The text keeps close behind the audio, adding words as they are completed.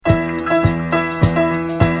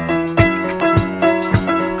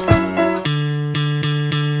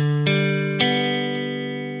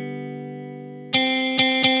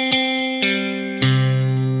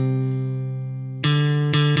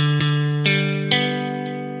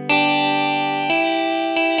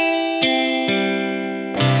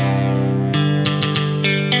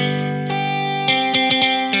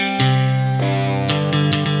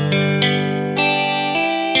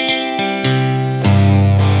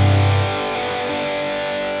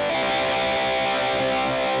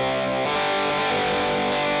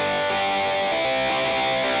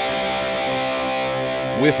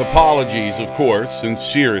With apologies, of course,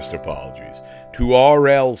 sincerest apologies, to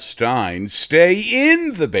R.L. Stein. Stay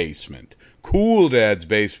in the basement. Cool Dad's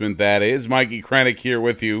basement, that is. Mikey Krennick here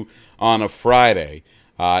with you on a Friday.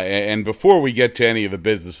 And before we get to any of the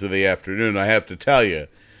business of the afternoon, I have to tell you,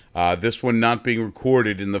 this one not being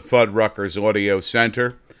recorded in the Fuddruckers Audio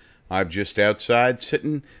Center. I'm just outside,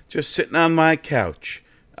 sitting on my couch.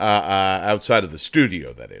 Outside of the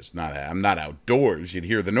studio, that is. I'm not outdoors. You'd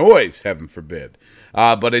hear the noise, heaven forbid.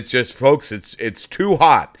 But it's just, folks, it's too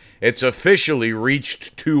hot. It's officially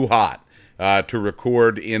reached too hot to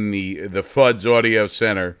record in the Fuds Audio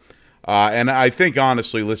Center. And I think,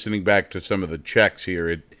 honestly, listening back to some of the checks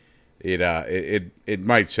here, it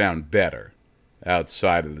might sound better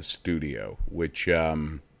outside of the studio, which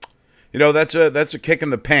that's a kick in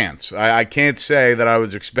the pants. I can't say that I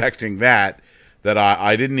was expecting that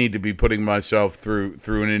I didn't need to be putting myself through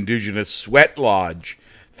an indigenous sweat lodge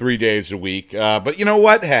 3 days a week. But you know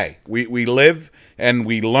what? Hey, we live and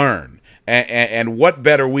we learn. And what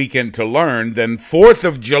better weekend to learn than 4th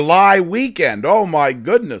of July weekend? Oh, my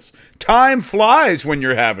goodness. Time flies when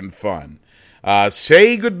you're having fun.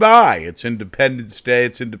 Say goodbye. It's Independence Day.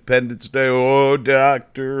 It's Independence Day. Oh,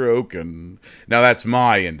 Dr. Oken. Now, that's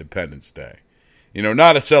my Independence Day. You know,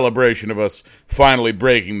 not a celebration of us finally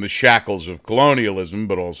breaking the shackles of colonialism,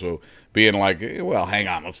 but also being like, well, hang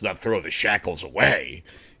on, let's not throw the shackles away.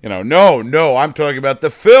 You know, no, I'm talking about the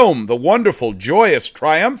film, the wonderful, joyous,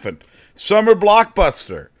 triumphant summer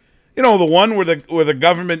blockbuster. You know, the one where the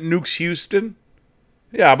government nukes Houston?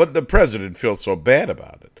 Yeah, but the president feels so bad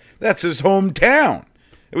about it. That's his hometown.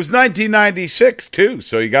 It was 1996, too,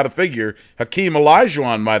 so you got to figure Hakeem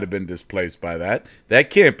Olajuwon might have been displaced by that. That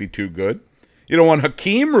can't be too good. You don't want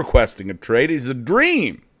Hakeem requesting a trade. He's a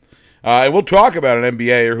dream. And we'll talk about an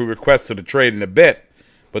NBAer who requested a trade in a bit.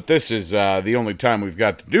 But this is the only time we've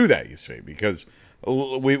got to do that, you see, because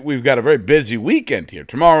we've got a very busy weekend here.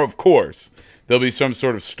 Tomorrow, of course, there'll be some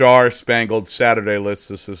sort of star-spangled Saturday list.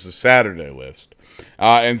 This is a Saturday list.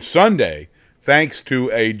 And Sunday, thanks to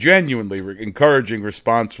a genuinely encouraging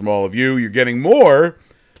response from all of you, you're getting more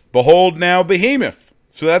Behold Now Behemoth.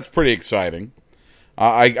 So that's pretty exciting.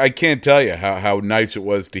 I can't tell you how nice it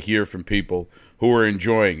was to hear from people who were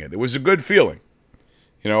enjoying it. It was a good feeling.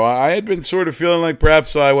 You know, I had been sort of feeling like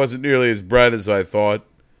perhaps I wasn't nearly as bright as I thought,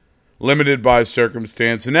 limited by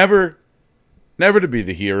circumstance, and never to be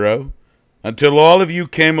the hero until all of you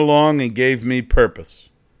came along and gave me purpose.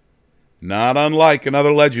 Not unlike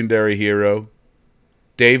another legendary hero,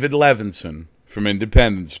 David Levinson from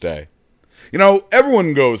Independence Day. You know,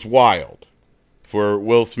 everyone goes wild for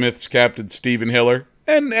Will Smith's Captain Stephen Hiller,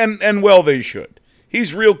 and well they should.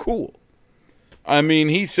 He's real cool. I mean,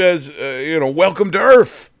 he says, welcome to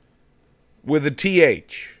Earth, with a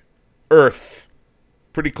TH. Earth,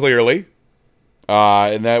 pretty clearly.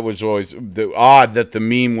 And that was always odd that the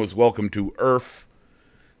meme was welcome to Earth,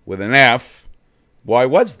 with an F. Why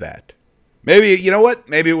was that? Maybe, you know what?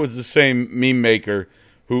 Maybe it was the same meme maker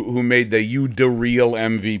who made the You Da Real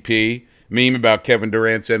MVP meme about Kevin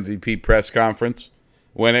Durant's MVP press conference,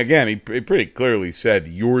 when, again, he pretty clearly said,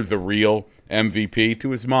 "You're the real MVP" to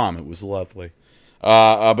his mom. It was lovely.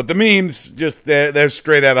 But the memes, just they're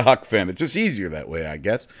straight out of Huck Finn. It's just easier that way, I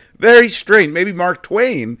guess. Very strange. Maybe Mark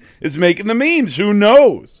Twain is making the memes. Who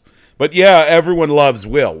knows? But, yeah, everyone loves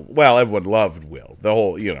Will. Well, everyone loved Will. The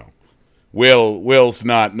whole, Will's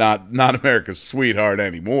not America's sweetheart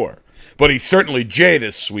anymore. But he's certainly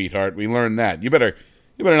Jada's sweetheart. We learned that. You better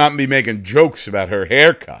not be making jokes about her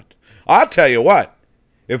haircut. I'll tell you what.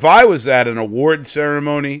 If I was at an award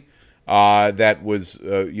ceremony that was,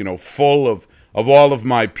 full of all of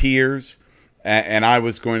my peers, and I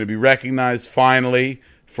was going to be recognized finally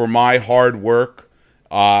for my hard work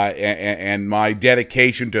and my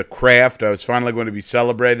dedication to craft, I was finally going to be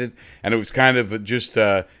celebrated, and it was kind of just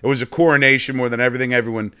it was a coronation more than everything.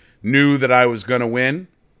 Everyone knew that I was going to win.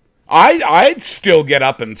 I'd still get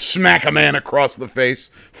up and smack a man across the face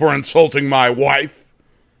for insulting my wife.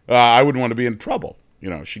 I wouldn't want to be in trouble. You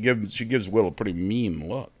know, she gives Will a pretty mean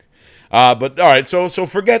look. But all right, so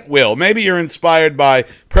forget Will. Maybe you're inspired by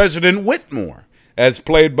President Whitmore, as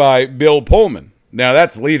played by Bill Pullman. Now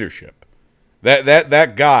that's leadership.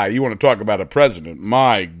 That guy. You want to talk about a president?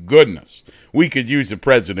 My goodness, we could use a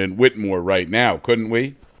President Whitmore right now, couldn't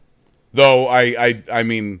we? Though I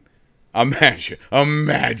mean,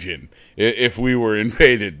 imagine if we were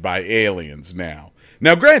invaded by aliens now.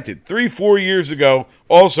 Now, granted, 3-4 years ago,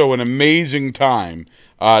 also an amazing time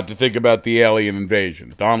to think about the alien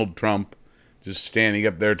invasion. Donald Trump just standing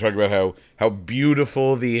up there talking about how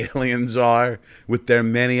beautiful the aliens are with their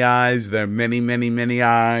many eyes, their many, many, many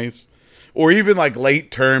eyes. Or even like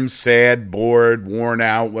late term, sad, bored, worn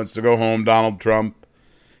out, wants to go home, Donald Trump.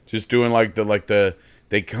 Just doing like the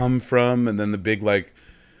they come from, and then the big like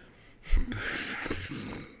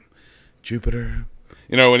Jupiter.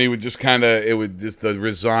 You know, and he would just it would just the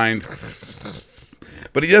resigned.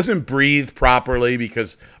 But he doesn't breathe properly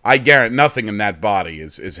because I guarantee nothing in that body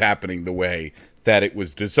is happening the way that it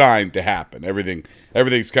was designed to happen.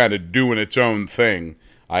 Everything's kind of doing its own thing,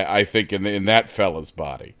 I think, in that fella's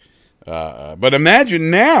body. But imagine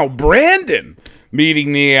now Brandon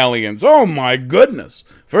meeting the aliens. Oh, my goodness.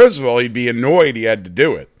 First of all, he'd be annoyed he had to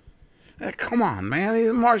do it. Come on, man.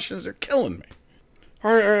 These Martians are killing me.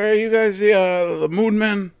 Are you guys the moon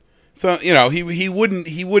men? So, you know, he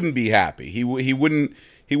wouldn't be happy. He wouldn't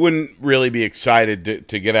really be excited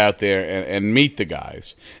to get out there and meet the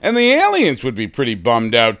guys. And the aliens would be pretty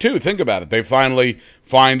bummed out, too. Think about it. They finally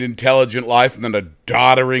find intelligent life, and then a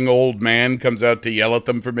doddering old man comes out to yell at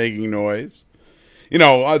them for making noise. You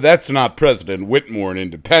know, that's not President Whitmore in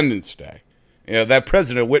Independence Day. You know, that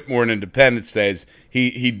President Whitmore in Independence Day,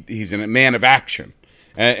 he's a man of action.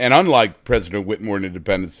 And unlike President Whitmore in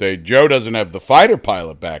Independence Day, Joe doesn't have the fighter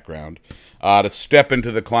pilot background to step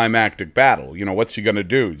into the climactic battle. You know, what's he going to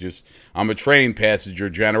do? I'm a train passenger,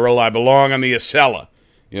 General. I belong on the Acela.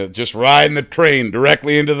 You know, just riding the train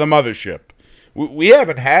directly into the mothership. We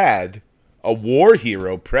haven't had a war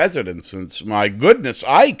hero president since, my goodness,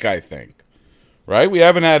 Ike, I think. Right? We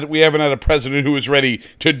haven't had a president who was ready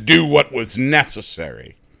to do what was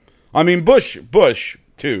necessary. I mean, Bush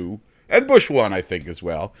too. And Bush 1, I think, as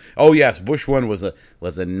well. Oh, yes, Bush 1 was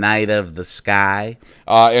a knight of the sky.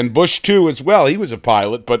 And Bush 2 as well. He was a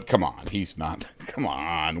pilot, but come on, he's not. Come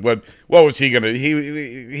on. What was he going to...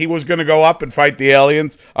 He was going to go up and fight the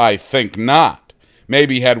aliens? I think not.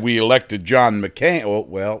 Maybe had we elected John McCain... Oh,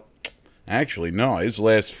 well, actually, no. His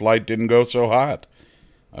last flight didn't go so hot.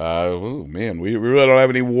 Oh, man, we really don't have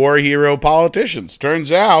any war hero politicians.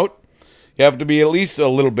 Turns out you have to be at least a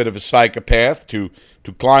little bit of a psychopath to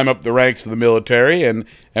climb up the ranks of the military, and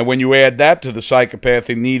when you add that to the psychopath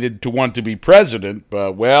he needed to want to be president,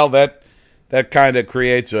 well, that kind of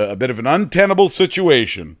creates a bit of an untenable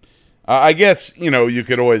situation. I guess, you know, you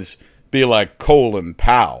could always be like Colin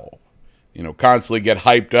Powell, you know, constantly get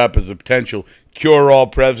hyped up as a potential cure-all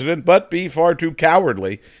president, but be far too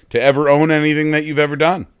cowardly to ever own anything that you've ever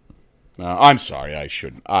done. I'm sorry, I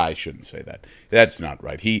shouldn't say that. That's not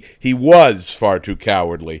right. He was far too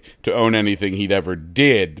cowardly to own anything he'd ever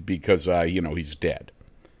did because, he's dead.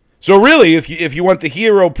 So really, if you want the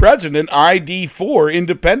hero president, ID4,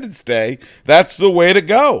 Independence Day, that's the way to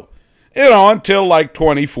go. You know, until like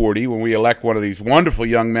 2040, when we elect one of these wonderful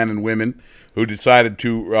young men and women who decided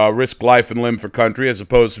to risk life and limb for country as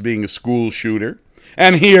opposed to being a school shooter.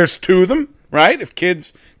 And here's to them. Right? If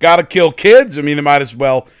kids got to kill kids, I mean, it might as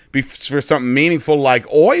well be for something meaningful like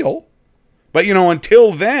oil. But, you know,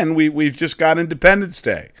 until then, we've just got Independence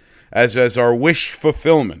Day as our wish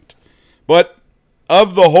fulfillment. But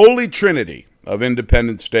of the holy trinity of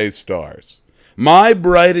Independence Day stars, my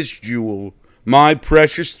brightest jewel, my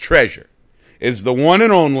precious treasure, is the one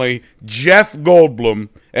and only Jeff Goldblum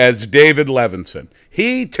as David Levinson.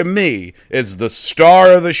 He, to me, is the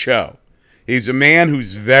star of the show. He's a man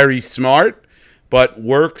who's very smart, but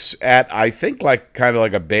works at, I think, kind of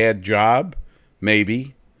like a bad job,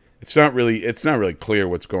 maybe. It's not really clear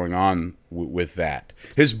what's going on with that.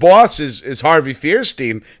 His boss is Harvey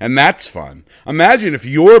Fierstein, and that's fun. Imagine if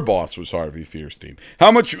your boss was Harvey Fierstein.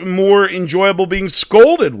 How much more enjoyable being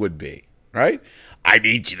scolded would be, right? I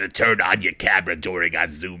need you to turn on your camera during our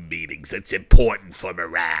Zoom meetings. It's important for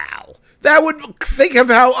morale. Think of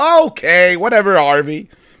how, okay, whatever, Harvey.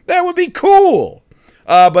 That would be cool.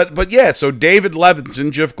 But yeah, so David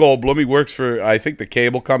Levinson, Jeff Goldblum, he works for, I think, the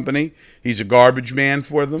cable company. He's a garbage man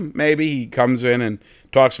for them, maybe. He comes in and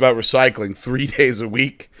talks about recycling 3 days a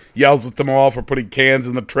week, yells at them all for putting cans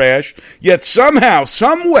in the trash. Yet somehow,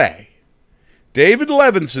 some way, David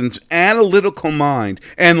Levinson's analytical mind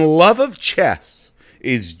and love of chess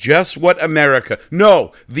is just what America,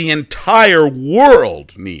 no, the entire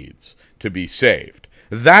world needs to be saved.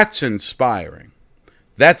 That's inspiring.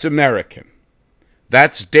 That's American.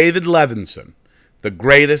 That's David Levinson, the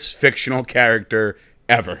greatest fictional character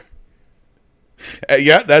ever.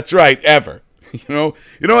 Yeah, that's right, ever. You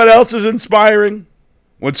know what else is inspiring?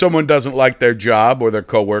 When someone doesn't like their job or their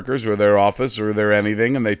coworkers or their office or their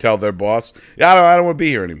anything, and they tell their boss, "Yeah, I don't want to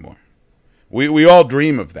be here anymore." We all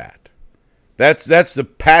dream of that. That's the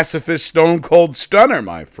pacifist stone cold stunner,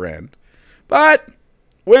 my friend. But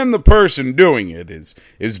when the person doing it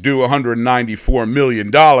is due $194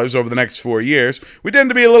 million over the next 4 years, we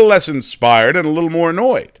tend to be a little less inspired and a little more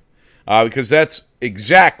annoyed. Because that's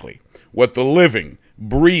exactly what the living,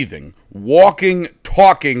 breathing, walking,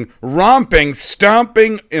 talking, romping,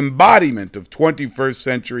 stomping embodiment of 21st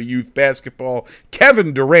century youth basketball,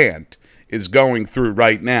 Kevin Durant, is going through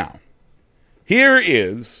right now. Here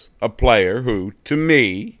is a player who, to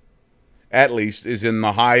me, at least, is in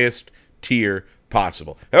the highest tier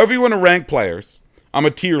possible. However you want to rank players, I'm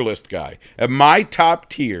a tier list guy. And my top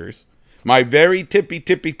tiers, my very tippy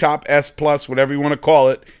top S plus, whatever you want to call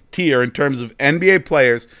it, tier in terms of NBA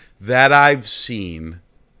players that I've seen.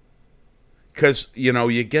 Because,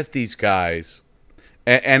 you get these guys,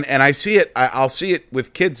 and I see it, I'll see it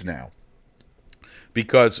with kids now.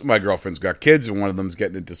 Because my girlfriend's got kids, and one of them's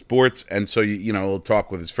getting into sports, and so, he'll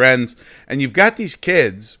talk with his friends. And you've got these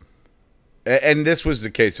kids, and this was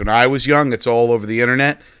the case when I was young, it's all over the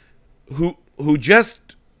internet, who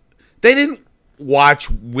just, they didn't watch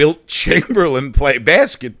Wilt Chamberlain play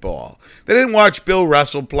basketball. They didn't watch Bill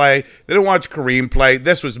Russell play. They didn't watch Kareem play.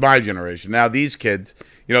 This was my generation. Now, these kids,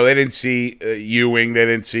 they didn't see Ewing. They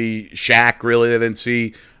didn't see Shaq, really. They didn't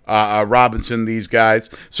see Robinson, these guys.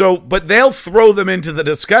 So, but they'll throw them into the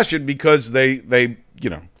discussion because they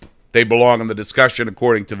belong in the discussion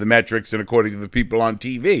according to the metrics and according to the people on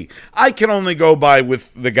TV. I can only go by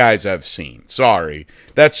with the guys I've seen. Sorry.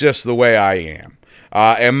 That's just the way I am.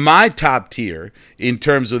 And my top tier, in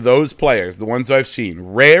terms of those players, the ones I've seen,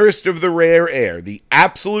 rarest of the rare air, the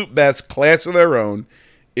absolute best, class of their own,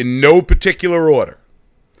 in no particular order.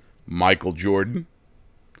 Michael Jordan,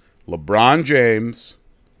 LeBron James,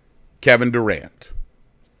 Kevin Durant.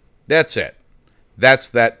 That's it. That's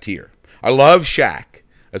that tier. I love Shaq,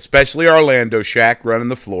 especially Orlando Shaq running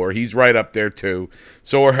the floor. He's right up there too.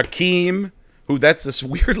 So are Hakeem, who that's this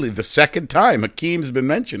weirdly the second time Hakeem's been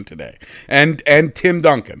mentioned today, and Tim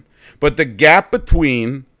Duncan. But the gap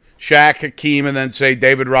between Shaq, Hakeem, and then say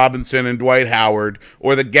David Robinson and Dwight Howard,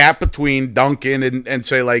 or the gap between Duncan and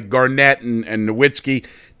say like Garnett and Nowitzki,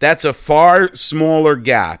 that's a far smaller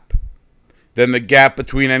gap than the gap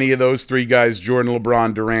between any of those three guys, Jordan,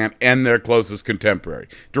 LeBron, Durant, and their closest contemporary.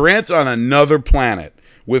 Durant's on another planet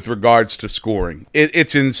with regards to scoring.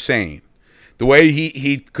 It's insane. The way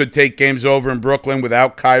he could take games over in Brooklyn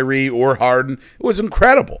without Kyrie or Harden, it was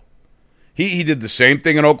incredible. He did the same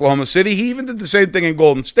thing in Oklahoma City. He even did the same thing in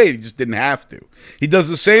Golden State. He just didn't have to. He does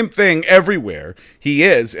the same thing everywhere he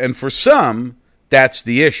is, and for some, that's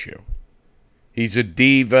the issue. He's a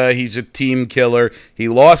diva. He's a team killer. He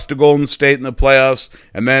lost to Golden State in the playoffs,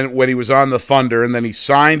 and then when he was on the Thunder, and then he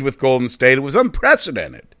signed with Golden State, it was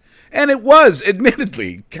unprecedented. And it was,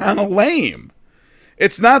 admittedly, kind of lame.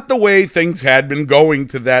 It's not the way things had been going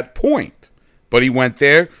to that point. But he went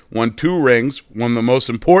there, won 2 rings, won the most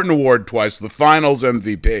important award twice, the Finals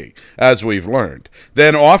MVP, as we've learned.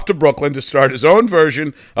 Then off to Brooklyn to start his own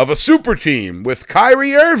version of a super team with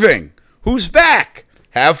Kyrie Irving, who's back.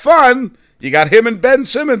 Have fun. You got him and Ben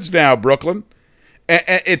Simmons now, Brooklyn. And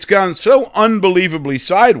it's gone so unbelievably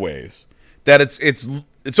sideways that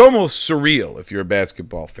it's almost surreal if you're a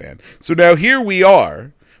basketball fan. So now here we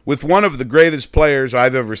are with one of the greatest players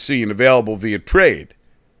I've ever seen available via trade.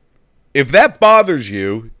 If that bothers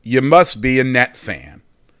you, you must be a Net fan,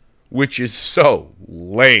 which is so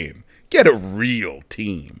lame. Get a real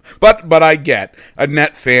team. But I get a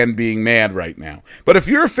Net fan being mad right now. But if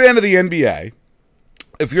you're a fan of the NBA,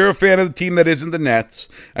 if you're a fan of the team that isn't the Nets,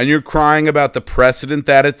 and you're crying about the precedent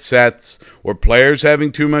that it sets, or players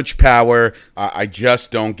having too much power, I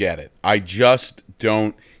just don't get it. I just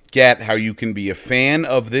don't get how you can be a fan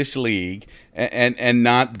of this league and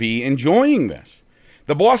not be enjoying this.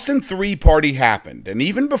 The Boston 3 party happened, and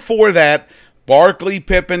even before that, Barkley,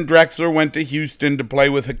 Pippen, Drexler went to Houston to play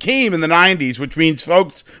with Hakeem in the 90s, which means,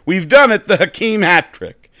 folks, we've done it, the Hakeem hat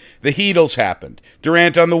trick. The Heatles happened.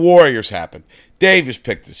 Durant on the Warriors happened. Davis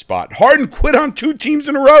picked his spot. Harden quit on 2 teams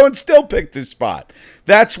in a row and still picked his spot.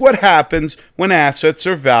 That's what happens when assets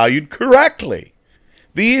are valued correctly.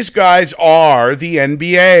 These guys are the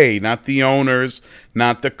NBA, not the owners,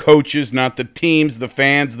 not the coaches, not the teams, the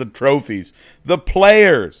fans, the trophies. The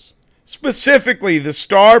players, specifically the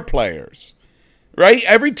star players, right?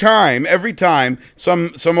 Every time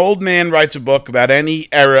some old man writes a book about any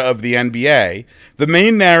era of the NBA, the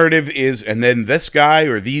main narrative is, and then this guy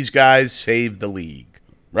or these guys saved the league,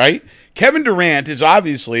 right? Kevin Durant is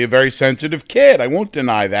obviously a very sensitive kid. I won't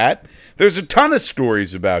deny that. There's a ton of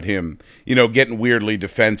stories about him, getting weirdly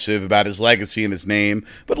defensive about his legacy and his name.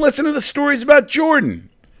 But listen to the stories about Jordan.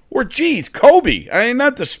 Or, Kobe. I mean,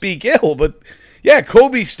 not to speak ill, but, yeah,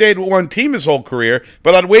 Kobe stayed with one team his whole career,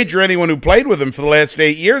 but I'd wager anyone who played with him for the last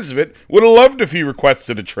 8 years of it would have loved if he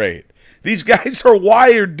requested a trade. These guys are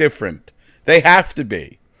wired different. They have to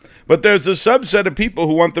be. But there's a subset of people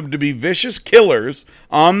who want them to be vicious killers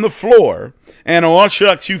on the floor, and all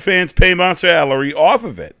shucks, you fans pay my salary off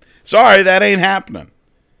of it. Sorry, that ain't happening.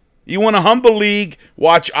 You want a humble league?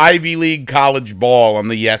 Watch Ivy League college ball on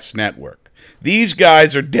the Yes Network. These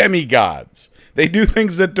guys are demigods. They do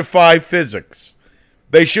things that defy physics.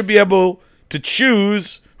 They should be able to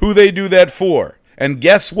choose who they do that for. And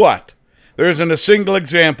guess what? There isn't a single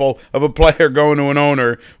example of a player going to an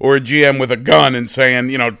owner or a GM with a gun and saying,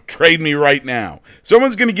 trade me right now.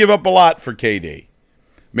 Someone's going to give up a lot for KD.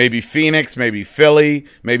 Maybe Phoenix, maybe Philly,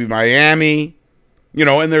 maybe Miami.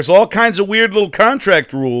 And there's all kinds of weird little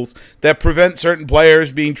contract rules that prevent certain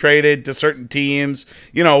players being traded to certain teams.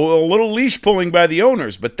 A little leash pulling by the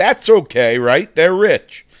owners. But that's okay, right? They're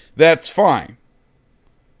rich. That's fine.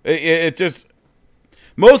 It just...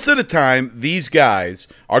 Most of the time, these guys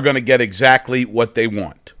are going to get exactly what they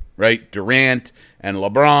want, right? Durant and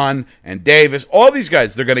LeBron and Davis, all these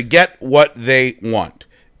guys, they're going to get what they want.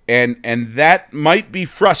 And that might be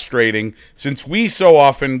frustrating since we so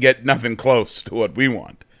often get nothing close to what we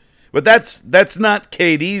want. But that's not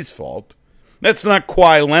KD's fault. That's not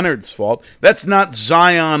Kawhi Leonard's fault. That's not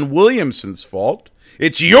Zion Williamson's fault.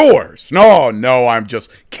 It's yours. No, I'm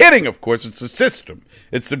just kidding, of course. It's the system.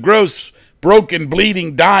 It's the gross, broken,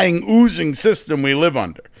 bleeding, dying, oozing system we live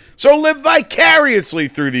under. So live vicariously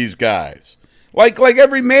through these guys. Like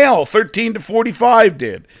every male 13 to 45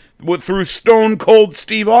 did. Through Stone Cold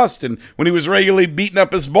Steve Austin when he was regularly beating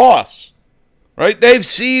up his boss. Right? They've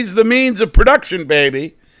seized the means of production,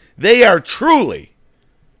 baby. They are truly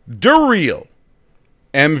real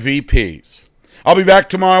MVPs. I'll be back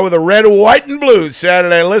tomorrow with a red, white, and blue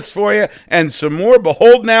Saturday list for you and some more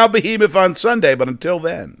Behold Now Behemoth on Sunday. But until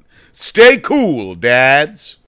then, stay cool, dads.